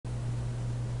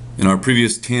In our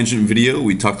previous tangent video,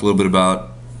 we talked a little bit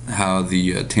about how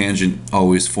the tangent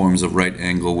always forms a right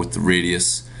angle with the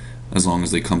radius as long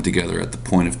as they come together at the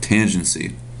point of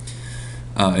tangency.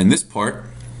 In this part,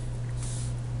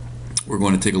 we're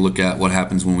going to take a look at what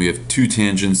happens when we have two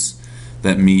tangents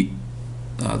that meet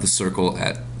the circle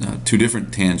at two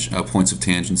different points of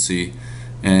tangency,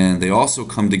 and they also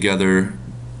come together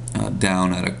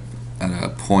down at a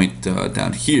point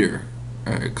down here,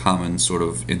 a common sort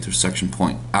of intersection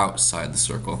point outside the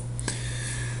circle.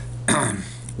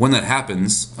 When that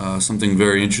happens, something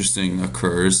very interesting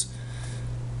occurs.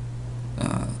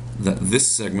 That this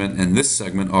segment and this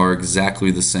segment are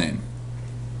exactly the same.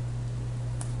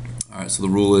 Alright, so the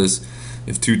rule is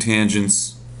if two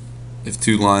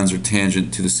lines are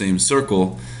tangent to the same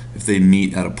circle, if they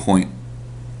meet at a point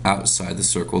outside the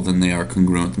circle, then they are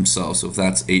congruent themselves. So if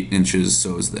that's 8 inches,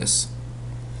 so is this.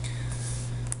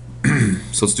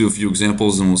 So let's do a few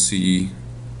examples and we'll see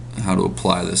how to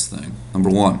apply this thing. Number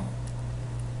one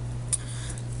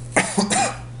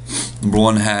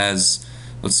has,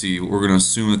 let's see, we're going to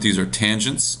assume that these are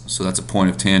tangents. So that's a point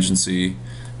of tangency,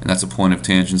 and that's a point of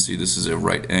tangency. This is a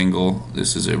right angle.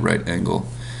 This is a right angle.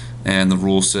 And the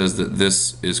rule says that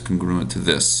this is congruent to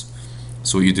this.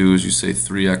 So what you do is you say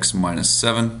 3x minus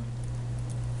 7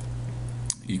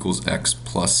 equals x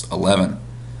plus 11.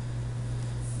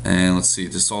 And let's see,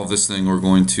 to solve this thing, we're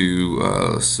going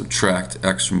to subtract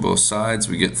x from both sides.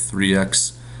 We get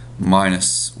 3x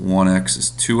minus 1x is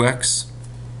 2x.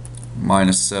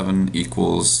 Minus 7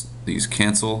 equals, these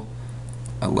cancel,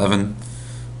 11.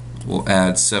 We'll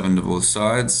add 7 to both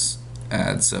sides,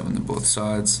 add 7 to both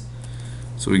sides.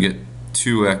 So we get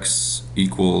 2x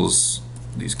equals,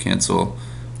 these cancel,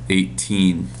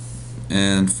 18.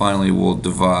 And finally we'll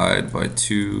divide by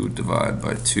 2, divide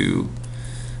by 2.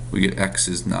 We get x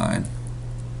is 9.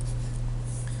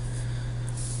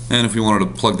 And if we wanted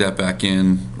to plug that back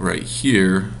in right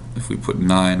here, if we put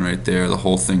 9 right there, the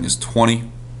whole thing is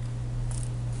 20.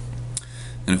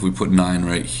 And if we put 9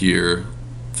 right here,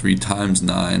 3 times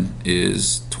 9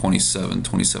 is 27.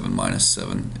 27 minus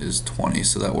 7 is 20,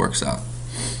 so that works out.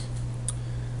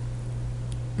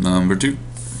 Number 2.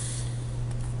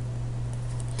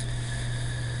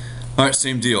 Alright,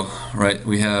 same deal, right?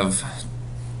 We have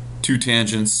two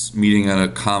tangents meeting at a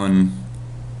common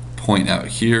point out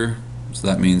here, so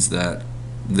that means that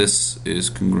this is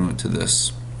congruent to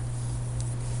this.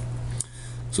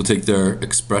 So take their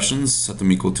expressions, set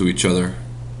them equal to each other.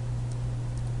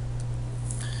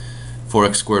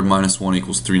 4x squared minus 1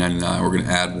 equals 399. We're going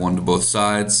to add 1 to both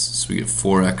sides, so we get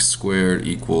 4x squared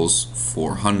equals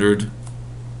 400.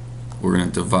 We're going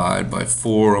to divide by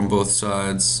 4 on both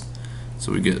sides,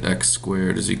 so we get x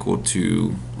squared is equal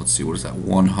to, let's see, what is that,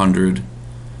 100.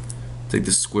 Take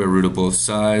the square root of both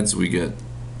sides, we get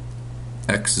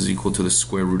x is equal to the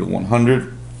square root of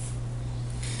 100.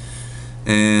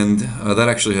 And that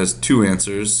actually has two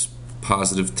answers,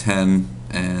 positive 10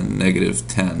 and negative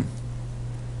 10.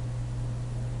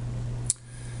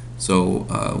 So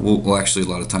we'll actually a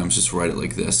lot of times just write it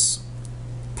like this,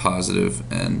 positive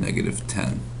and negative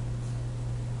 10.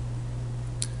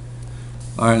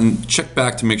 Alright, and check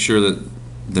back to make sure that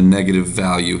the negative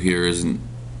value here isn't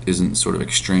sort of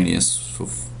extraneous. So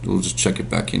we'll just check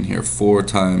it back in here. 4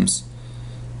 times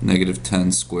negative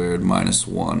 10 squared minus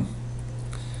 1.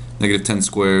 Negative 10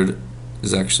 squared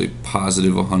is actually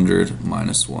positive 100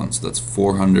 minus 1. So that's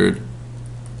 400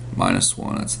 minus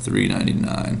 1. That's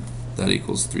 399. That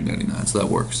equals 399. So that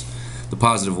works. The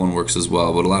positive one works as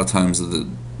well, but a lot of times the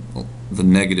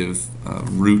negative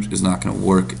root is not going to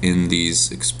work in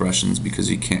these expressions because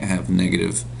you can't have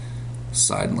negative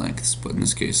side lengths. But in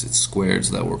this case, it's squared,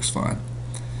 so that works fine.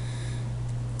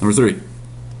 Number 3. A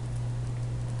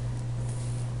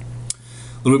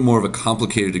little bit more of a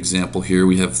complicated example here.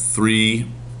 We have 3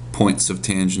 points of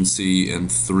tangency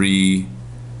and 3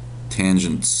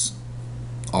 tangents,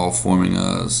 all forming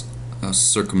a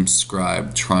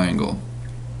circumscribed triangle.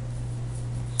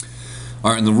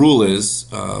 Alright, and the rule is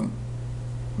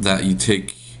that you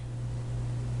take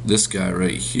this guy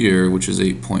right here, which is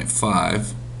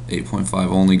 8.5. 8.5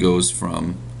 only goes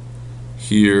from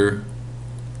here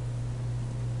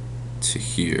to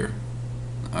here.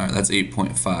 Alright, that's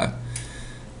 8.5.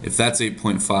 If that's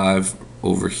 8.5,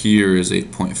 over here is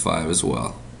 8.5 as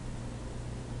well.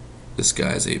 This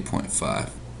guy is 8.5.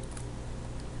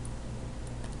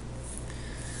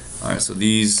 Alright, so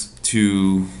these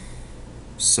two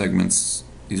segments,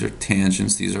 these are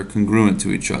tangents, these are congruent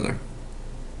to each other.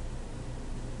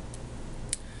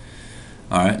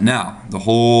 Alright, now the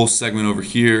whole segment over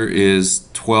here is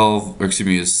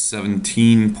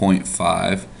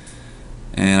 17.5,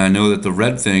 and I know that the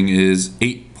red thing is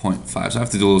 8.5. 0.5. So I have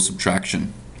to do a little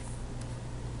subtraction.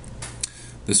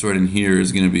 This right in here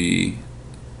is going to be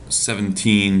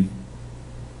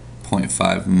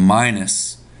 17.5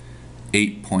 minus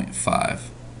 8.5.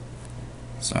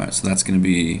 So that's going to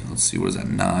be, let's see, what is that,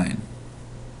 9,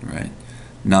 right?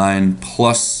 9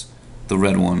 plus the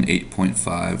red one,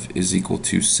 8.5, is equal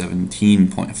to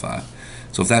 17.5.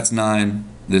 So if that's 9,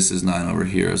 this is 9 over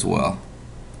here as well.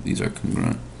 These are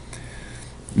congruent.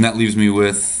 And that leaves me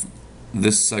with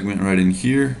this segment right in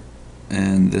here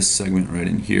and this segment right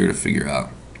in here to figure out.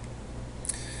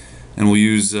 And we'll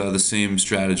use the same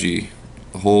strategy.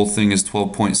 The whole thing is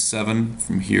 12.7.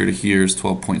 From here to here is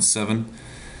 12.7.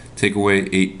 Take away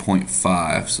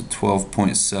 8.5. So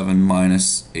 12.7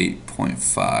 minus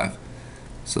 8.5.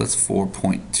 So that's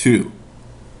 4.2.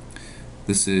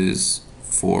 This is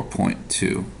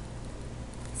 4.2.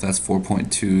 If that's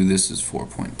 4.2, this is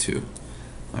 4.2.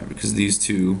 All right, because these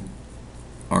two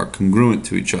are congruent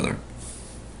to each other.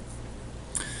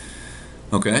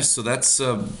 Okay, so that's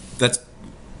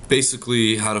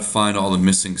basically how to find all the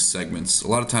missing segments. A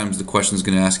lot of times the question is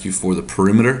going to ask you for the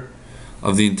perimeter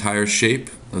of the entire shape,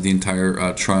 of the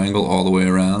entire triangle all the way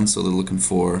around. So they're looking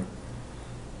for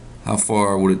how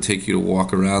far would it take you to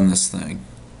walk around this thing.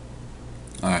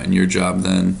 Alright, and your job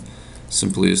then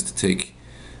simply is to take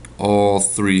all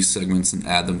three segments and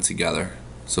add them together.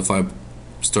 So if I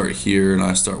start here and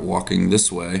I start walking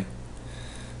this way,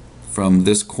 from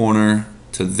this corner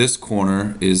to this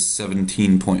corner is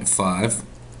 17.5.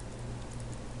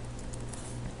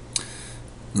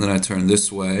 And then I turn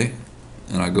this way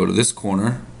and I go to this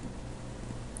corner,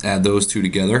 add those two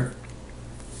together,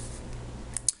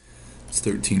 it's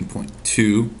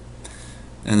 13.2.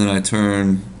 And then I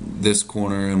turn this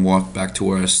corner and walk back to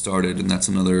where I started, and that's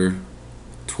another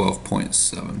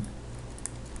 12.7.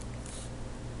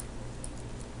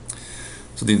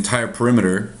 So the entire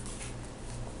perimeter,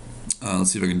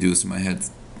 let's see if I can do this in my head,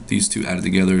 these two added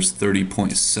together is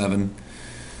 30.7.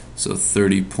 So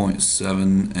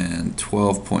 30.7 and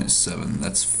 12.7,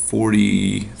 that's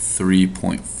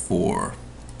 43.4.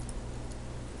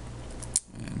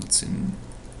 And it's in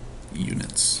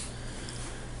units.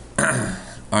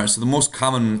 Alright, so the most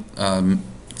common,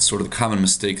 sort of common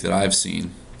mistake that I've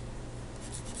seen,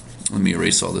 let me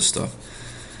erase all this stuff.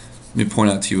 Let me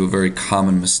point out to you a very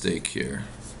common mistake here.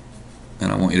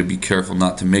 And I want you to be careful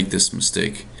not to make this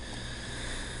mistake.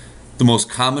 The most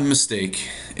common mistake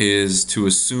is to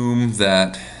assume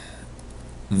that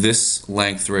this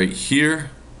length right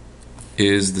here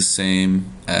is the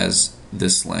same as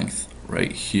this length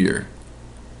right here.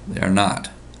 They are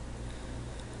not.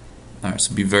 Alright,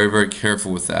 so be very, very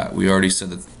careful with that. We already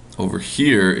said that over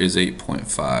here is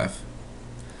 8.5,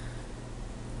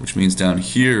 which means down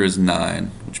here is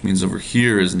 9, which means over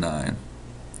here is 9.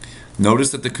 Notice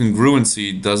that the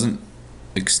congruency doesn't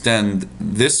extend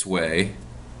this way,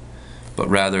 but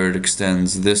rather it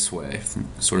extends this way, from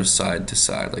sort of side to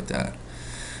side like that.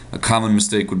 A common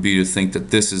mistake would be to think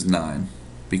that this is 9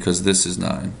 because this is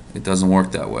 9. It doesn't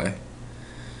work that way.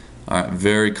 Alright,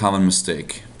 very common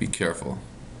mistake. Be careful.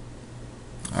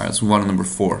 Alright, let's move on to number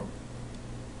 4.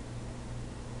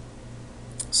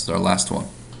 This is our last one.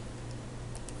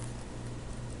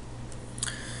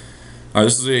 Alright,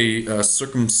 this is a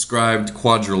circumscribed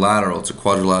quadrilateral. It's a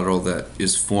quadrilateral that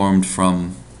is formed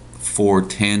from 4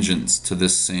 tangents to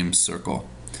this same circle.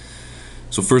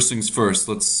 So first things first,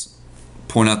 let's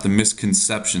point out the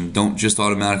misconception. Don't just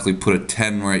automatically put a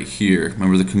 10 right here.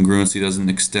 Remember, the congruency doesn't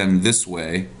extend this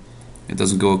way. It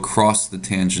doesn't go across the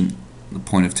tangent, the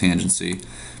point of tangency,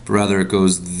 but rather it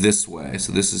goes this way.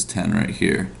 So this is 10 right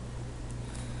here.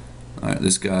 Alright,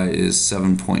 this guy is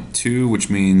 7.2, which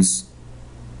means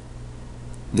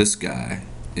this guy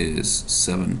is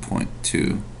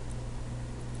 7.2.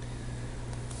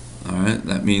 Alright,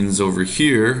 that means over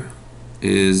here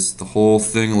is the whole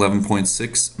thing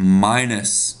 11.6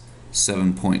 minus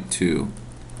 7.2.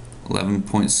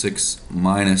 11.6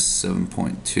 minus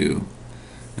 7.2.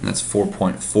 And that's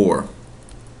 4.4.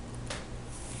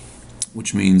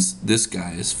 Which means this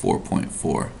guy is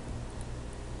 4.4.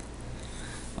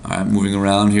 Alright, moving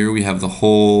around here, we have the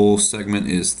whole segment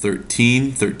is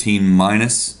 13. 13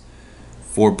 minus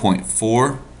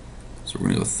 4.4. So we're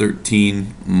going to go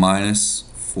 13 minus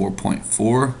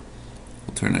 4.4.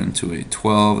 We'll turn it into a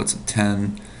 12. That's a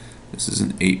 10. This is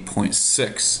an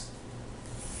 8.6.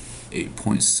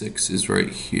 8.6 is right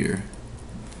here,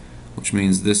 which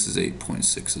means this is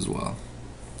 8.6 as well.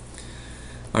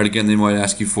 Alright, again, they might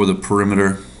ask you for the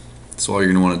perimeter. So all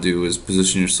you're going to want to do is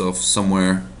position yourself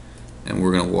somewhere, and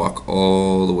we're going to walk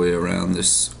all the way around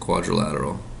this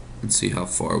quadrilateral and see how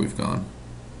far we've gone.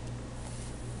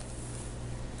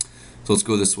 So let's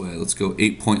go this way. Let's go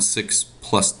 8.6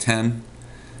 plus 10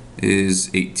 is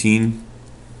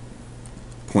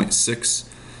 18.6.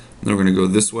 Then we're going to go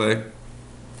this way.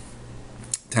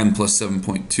 10 plus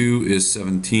 7.2 is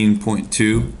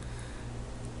 17.2. And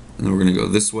then we're going to go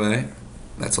this way.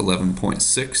 That's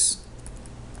 11.6.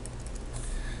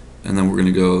 And then we're going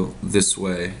to go this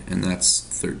way, and that's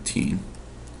 13.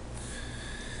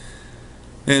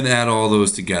 And add all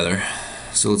those together.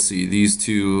 So let's see, these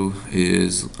two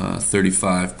is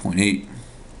 35.8.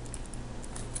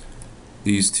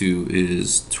 These two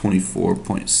is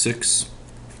 24.6.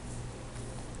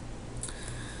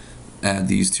 Add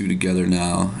these two together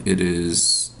now. It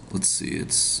is, let's see,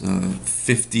 it's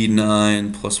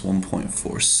 59 plus 1.4,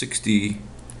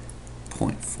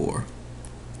 60.4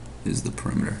 is the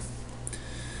perimeter.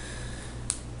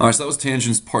 Alright, so that was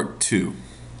tangents part 2.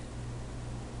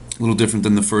 A little different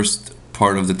than the first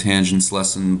part of the tangents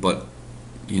lesson, but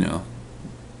you know,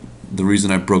 the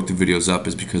reason I broke the videos up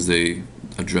is because they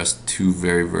address two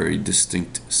very, very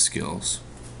distinct skills.